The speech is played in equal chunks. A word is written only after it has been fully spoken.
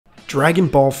Dragon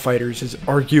Ball Fighterz is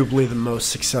arguably the most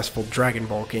successful Dragon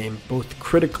Ball game, both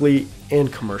critically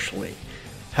and commercially.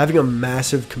 Having a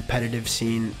massive competitive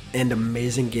scene and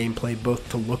amazing gameplay both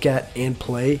to look at and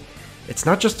play, it's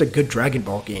not just a good Dragon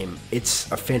Ball game,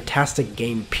 it's a fantastic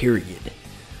game, period.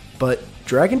 But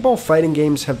Dragon Ball fighting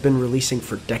games have been releasing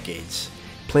for decades,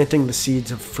 planting the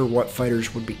seeds for what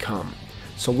Fighterz would become.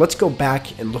 So let's go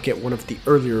back and look at one of the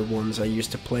earlier ones I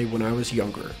used to play when I was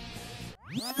younger.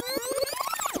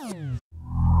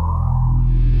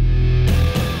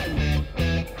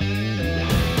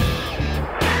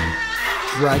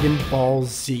 Dragon Ball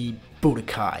Z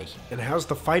Budokai. And how's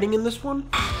the fighting in this one?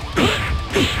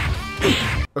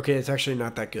 Okay, it's actually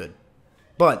not that good.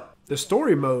 But the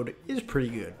story mode is pretty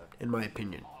good, in my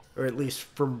opinion. Or at least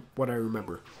from what I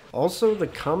remember. Also, the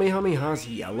Kamehameha's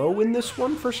yellow in this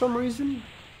one for some reason.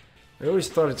 I always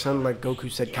thought it sounded like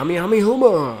Goku said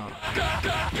Kamehameha.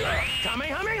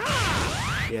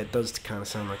 Yeah, it does kind of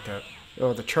sound like that.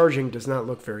 Oh, the charging does not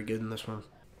look very good in this one.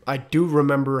 I do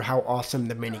remember how awesome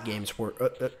the minigames were.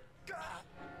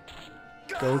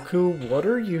 Goku, what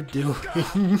are you doing?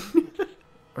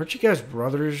 Aren't you guys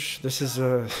brothers? This is,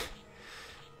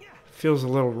 feels a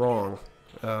little wrong.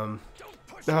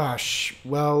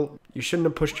 Well, you shouldn't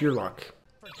have pushed your luck.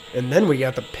 And then we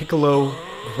got the Piccolo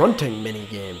grunting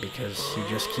minigame because he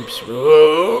just keeps...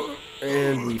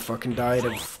 And we fucking died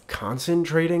of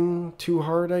concentrating too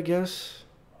hard, I guess?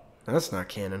 That's not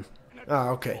canon. Ah,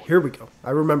 okay, here we go. I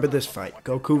remember this fight.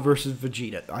 Goku versus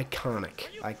Vegeta. Iconic.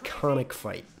 Iconic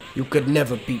fight. You could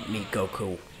never beat me,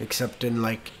 Goku. Except in,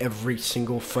 like, every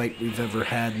single fight we've ever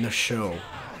had in the show.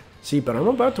 See, but I'm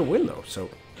about to win, though, so...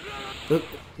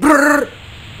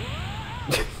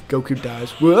 Goku dies.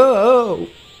 Whoa!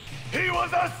 He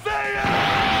was a Saiyan!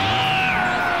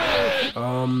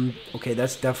 Okay,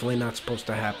 that's definitely not supposed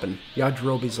to happen.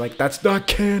 Yajirobe's like, that's not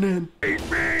canon! Eat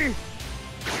me!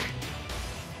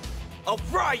 I'll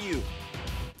fry you!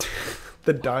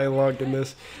 The dialogue in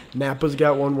this. Nappa's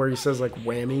got one where he says, like,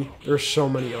 whammy. There's so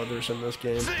many others in this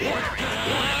game.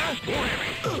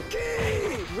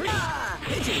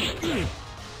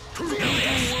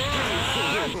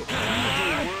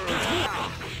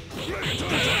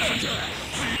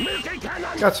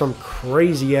 Got some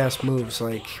crazy ass moves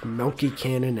like Milky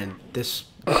Cannon and this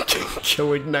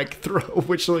killing neck throw,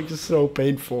 which looks so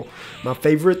painful. My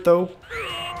favorite though,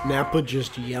 Nappa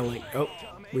just yelling. Oh,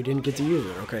 we didn't get to use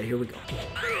it. Okay, here we go.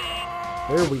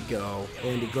 There we go.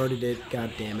 And he guarded it.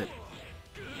 God damn it.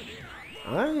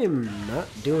 I am not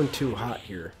doing too hot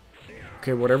here.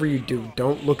 Okay, whatever you do,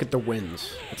 don't look at the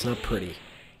wins. It's not pretty.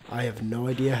 I have no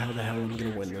idea how the hell I'm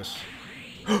gonna win this.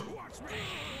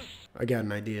 I got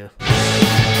an idea.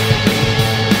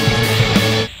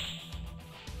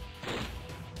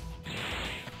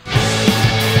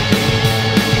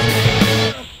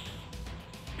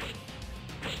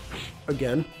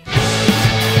 Again.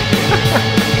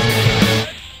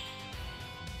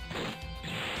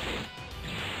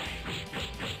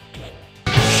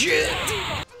 Shit!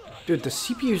 Dude, the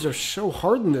CPUs are so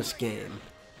hard in this game.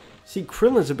 See,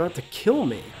 Krillin's about to kill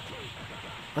me.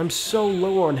 I'm so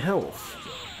low on health.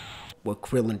 What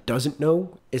Krillin doesn't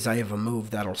know is I have a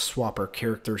move that'll swap our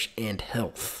characters and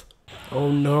health.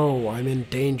 Oh no, I'm in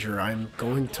danger. I'm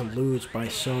going to lose by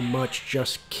so much.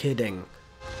 Just kidding.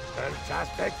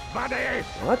 Fantastic buddy!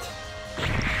 What?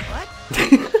 What?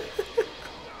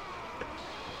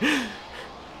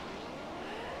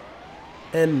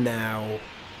 And now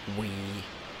we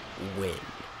win.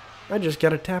 I just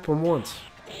gotta tap him once.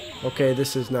 Okay,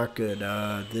 this is not good.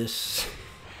 This...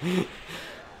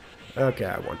 Okay,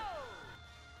 I won.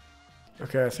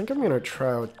 Okay, I think I'm gonna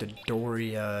try out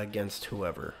Dodoria against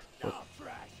whoever.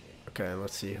 Okay,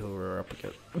 let's see who we're up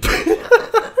against.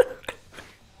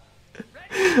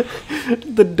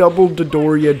 The double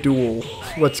Dodoria duel.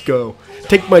 Let's go.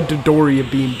 Take my Dodoria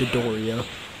beam, Dodoria.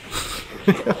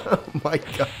 Oh my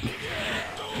god.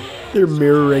 They're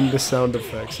mirroring the sound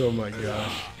effects, oh my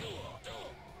gosh.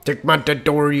 Take my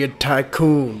Dodoria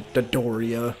tycoon,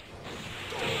 Dodoria.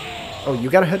 Oh,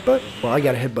 you got a headbutt? Well, I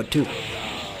got a headbutt too.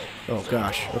 Oh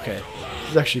gosh, okay.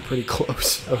 This is actually pretty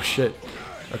close. Oh shit.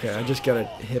 Okay, I just gotta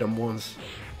hit him once.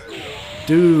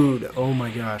 Dude, oh my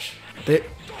gosh.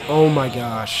 Oh my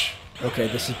gosh. Okay,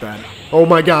 this is bad. Oh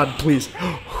my god, please.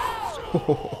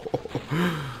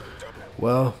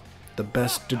 Well, the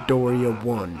best Dodoria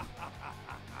won.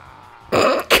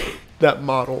 That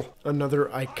model. Another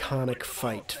iconic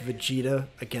fight. Vegeta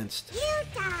against...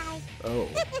 Oh.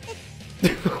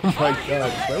 Oh my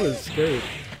god, that was scary.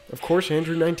 Of course,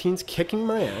 Andrew 19's kicking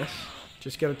my ass.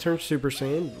 Just gotta turn Super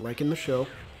Saiyan, like in the show.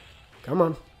 Come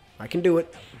on, I can do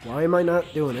it. Why am I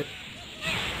not doing it?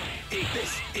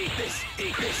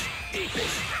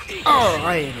 Oh,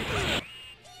 I ate it.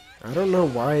 I don't know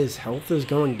why his health is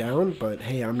going down, but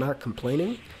hey, I'm not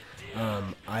complaining.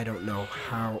 I don't know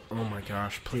how. Oh my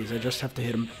gosh, please. I just have to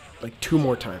hit him like 2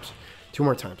 more times. 2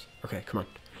 more times. Okay, come on.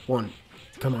 1.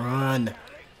 Come on.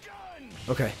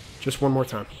 Okay, just 1 more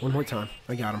time. 1 more time.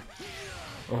 I got him.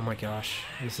 Oh my gosh.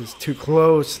 This is too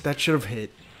close. That should have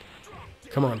hit.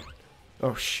 Come on.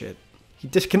 Oh shit. He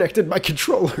disconnected my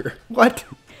controller. What?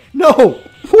 No.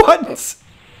 What?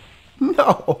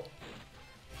 No.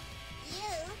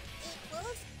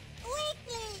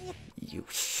 You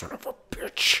son of a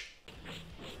bitch.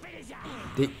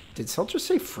 Did Cell just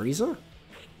say Frieza?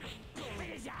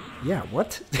 Yeah,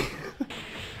 what?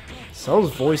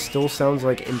 Cell's voice still sounds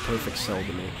like imperfect Cell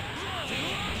to me.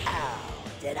 Oh,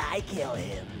 did I kill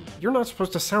him? You're not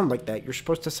supposed to sound like that. You're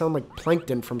supposed to sound like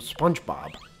Plankton from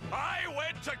SpongeBob. I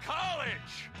went to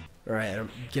college. Alright, I'm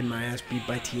getting my ass beat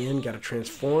by Tien. Gotta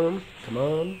transform. Come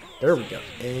on. There we go.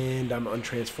 And I'm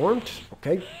untransformed.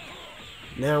 Okay.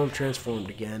 Now I'm transformed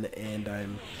again, and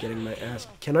I'm getting my ass...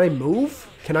 Can I move?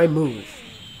 Can I move?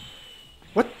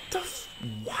 What the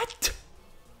what?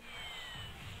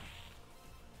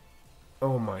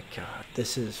 Oh my god,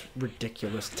 this is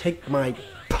ridiculous. Take my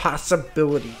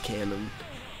possibility cannon.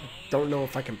 Don't know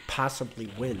if I can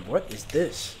possibly win. What is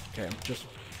this? Okay, I'm just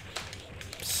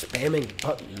spamming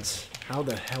buttons. How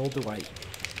the hell do I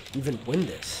even win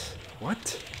this?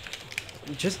 What?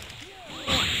 Just...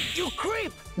 You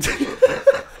creep!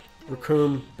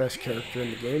 Raccoon, best character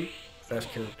in the game. Best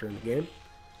character in the game.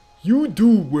 You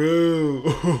do well.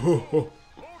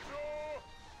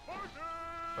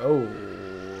 Oh,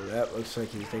 that looks like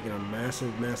he's taking a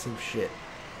massive, massive shit.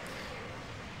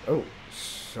 Oh,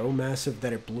 so massive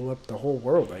that it blew up the whole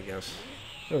world, I guess.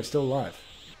 Oh, it's still alive.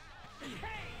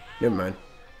 Never mind.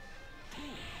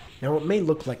 Now, it may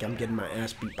look like I'm getting my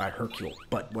ass beat by Hercule,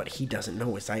 but what he doesn't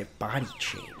know is I have body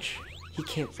change. He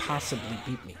can't possibly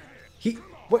beat me. He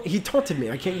taunted me.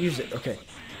 I can't use it. Okay,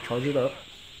 charge it up.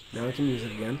 Now I can use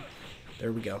it again.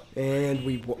 There we go. And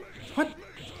we... What?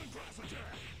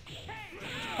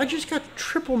 I just got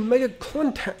triple mega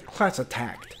class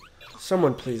attacked.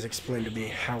 Someone please explain to me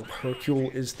how Hercule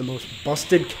is the most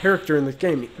busted character in the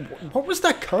game. What was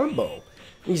that combo?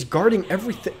 He's guarding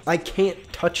everything. I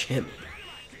can't touch him.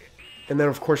 And then,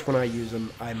 of course, when I use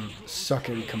him, I'm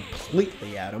sucking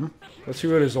completely at him. Let's see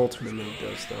what his ultimate move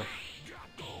does, though.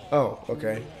 Oh,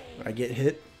 okay. I get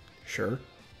hit? Sure.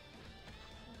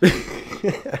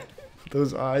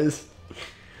 Those eyes.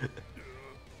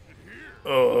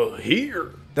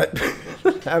 Here.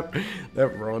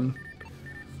 That run.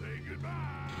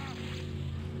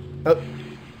 Oh.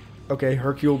 Okay,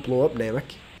 Hercule blew up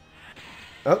Namek.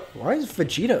 Oh, why is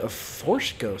Vegeta a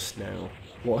Force Ghost now?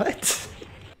 What?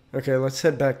 Okay, let's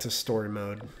head back to story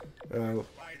mode.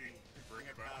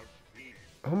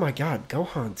 Oh my god,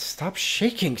 Gohan, stop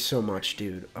shaking so much,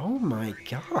 dude. Oh my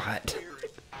god.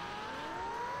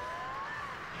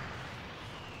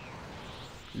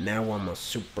 Now I'm a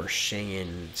Super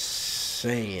Saiyan.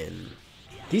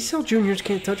 These Cell Juniors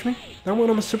can't touch me. Not when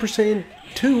I'm a Super Saiyan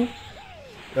 2.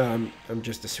 I'm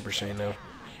just a Super Saiyan now.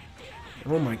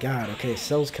 Oh my god, okay,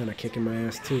 Cell's kind of kicking my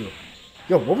ass too.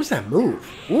 Yo, what was that move?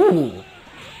 Ooh!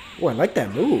 Oh, I like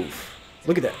that move.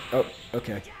 Look at that. Oh,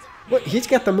 okay. What? He's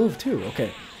got the move too.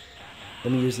 Okay.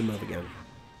 Let me use the move again.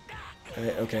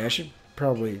 Okay, I should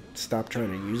probably stop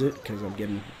trying to use it because I'm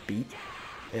getting beat.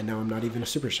 And now I'm not even a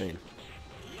Super Saiyan.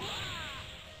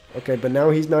 Okay, but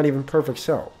now he's not even Perfect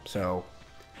Cell. So...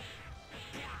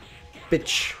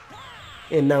 Bitch.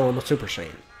 And now I'm a Super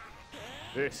Saiyan.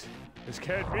 This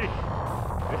can't be.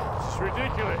 This is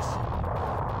ridiculous.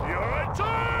 You're a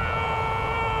child!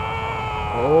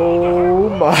 Oh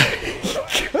my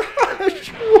gosh,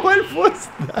 what was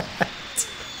that?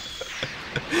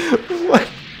 What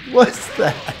was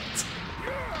that?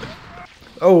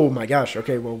 Oh my gosh,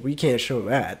 okay, well, we can't show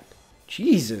that.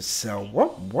 Jesus, Cell,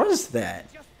 what was that?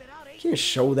 You can't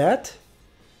show that.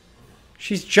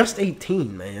 She's just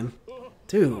 18, man.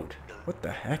 Dude, what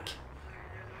the heck?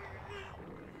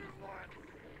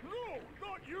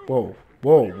 Whoa,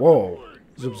 whoa, whoa.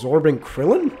 He's absorbing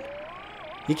Krillin?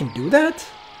 He can do that?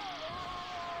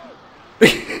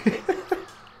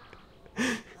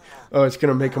 Oh, it's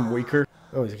gonna make him weaker?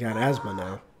 Oh, he's got asthma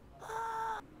now.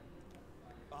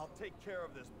 I'll take care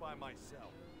of this by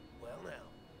myself. Well, now.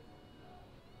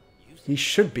 He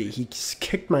should be. He's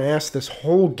kicked my ass this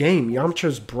whole game.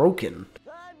 Yamcha's broken.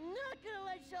 I'm not gonna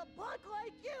let some punk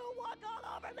like you walk all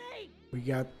over me! We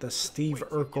got the Steve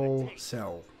Urkel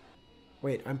Cell.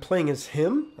 Wait, I'm playing as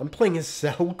him? I'm playing as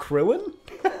Cell Krillin?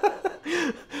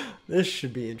 This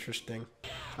should be interesting.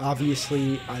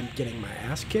 Obviously, I'm getting my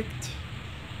ass kicked.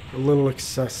 A little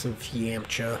excessive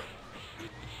Yamcha.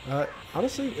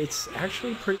 Honestly, it's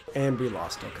actually pretty... And we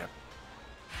lost, okay.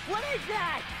 What is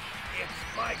that? It's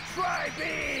my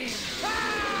tri-beam!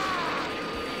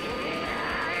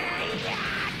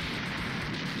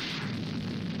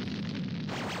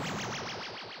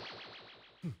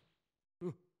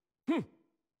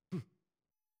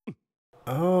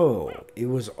 Oh, it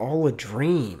was all a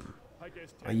dream.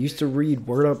 I used to read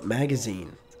Word Up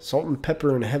magazine. Salt and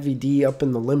Pepper and Heavy D up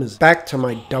in the limousine. Back to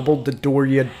my double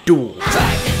Dodoria duel.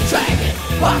 Dragon,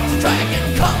 dragon, watch the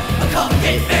dragon come,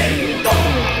 get me!